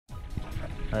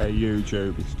Hey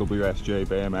YouTube, it's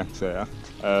Wsg.bmx here.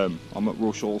 I'm at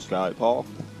Rushall Skate Park,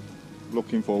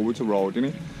 looking forward to riding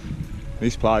it.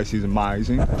 This place is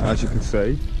amazing, as you can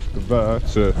see. The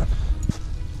verts are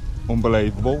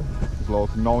unbelievable. There's like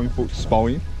a 9-foot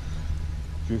spine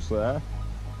just there.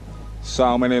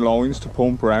 So many lines to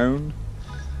pump round,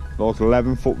 like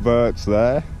 11-foot verts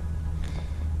there.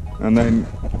 And then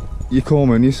you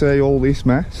come and you see all this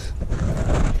mess.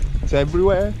 It's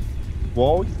everywhere.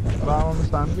 Why? I don't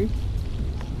understand it.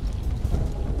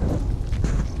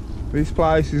 This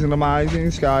place is an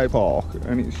amazing skate park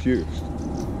and it's just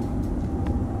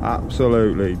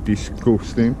absolutely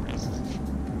disgusting.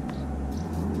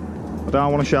 I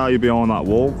don't want to show you behind that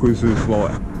wall because there's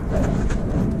like,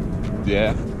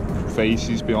 yeah,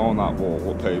 faces behind that wall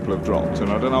what people have dropped,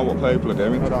 and I don't know what people are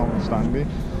doing. I don't understand it.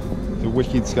 It's a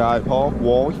wicked skate park.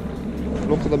 Why?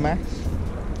 Look at the mess.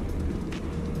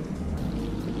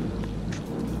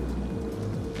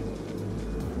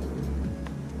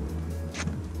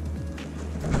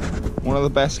 One of the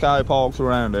best skate parks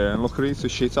around here, and look at it, it's a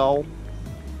shithole.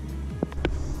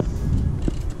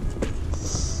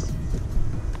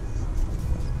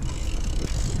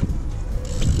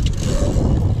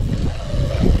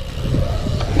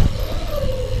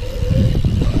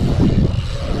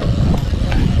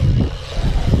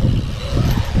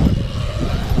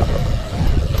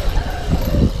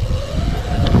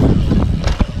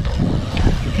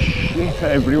 Shit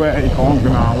everywhere, you can't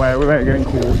go nowhere without getting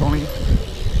caught on it.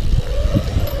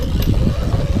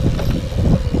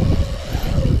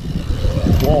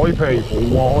 Why people,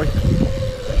 why?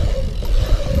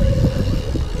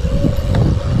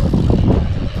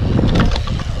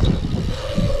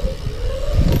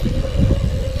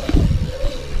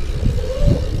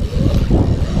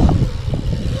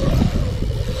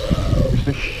 It's a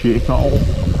shithole.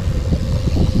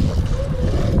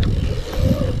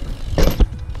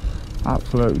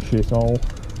 Absolute shithole.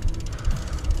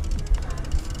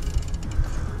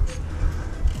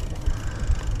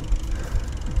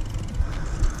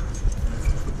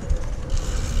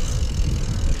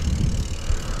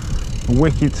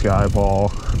 Wicked skate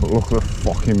park, but look at the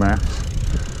fucking mess.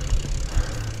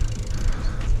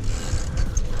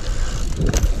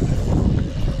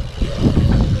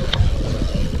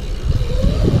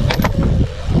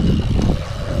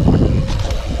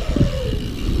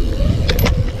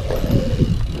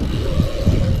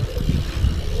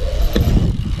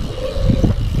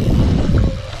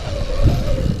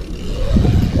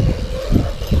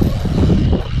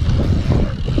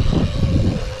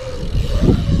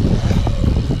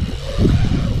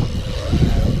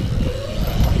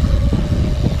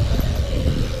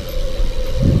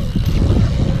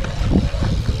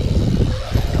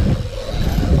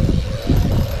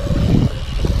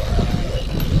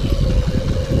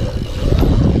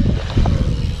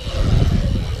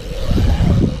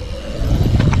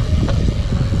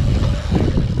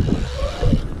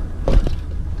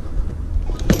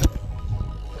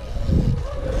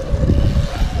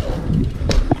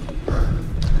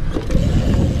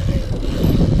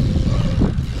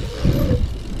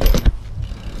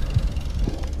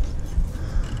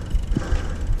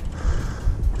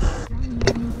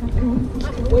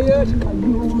 Weird.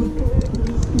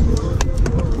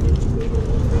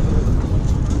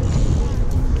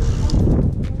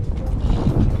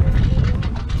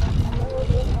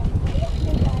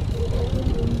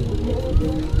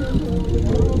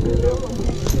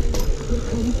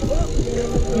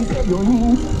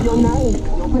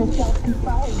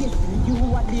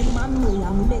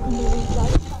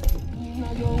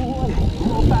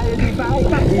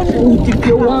 If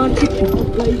you want it, you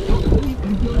can play.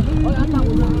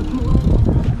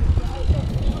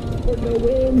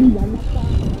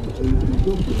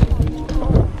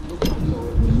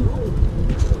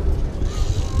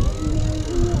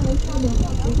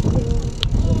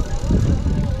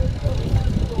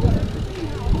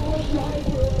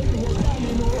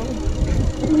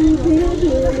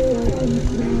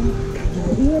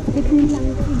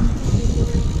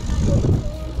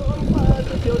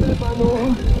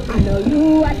 I know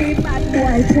you are the bad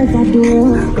boy, cause I do.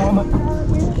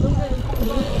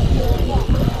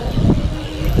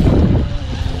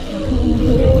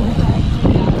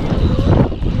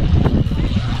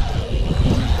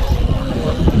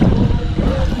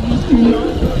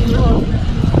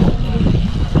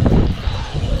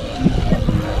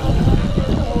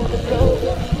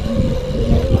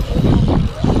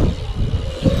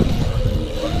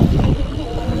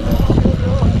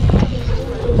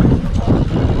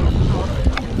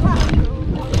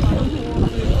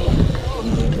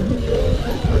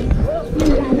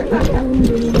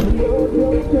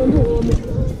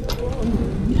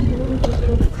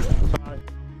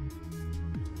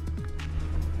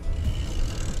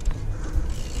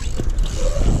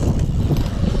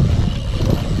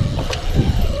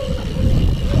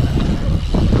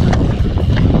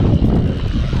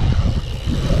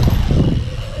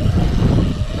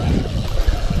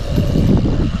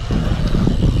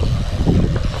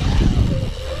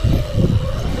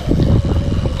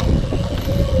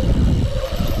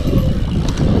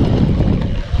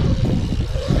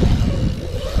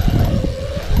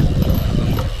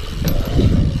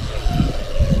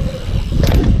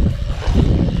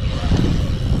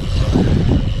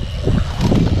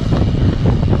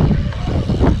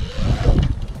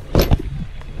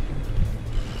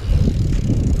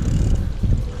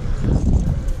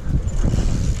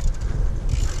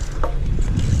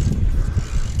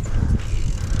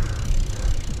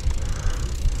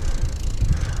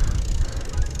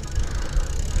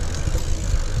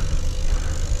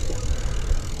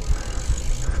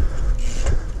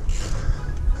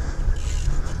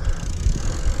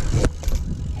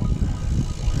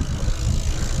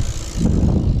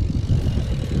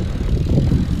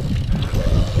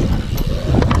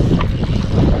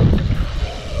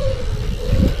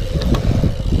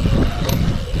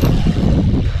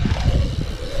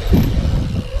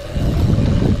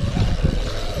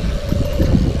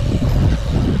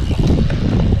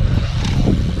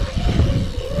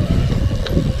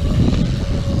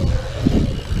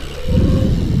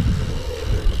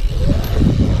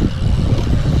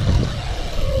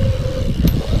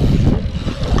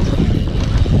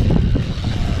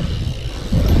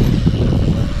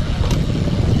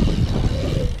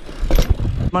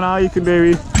 on how you can do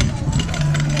it.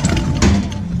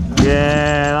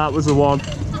 Yeah, that was the one.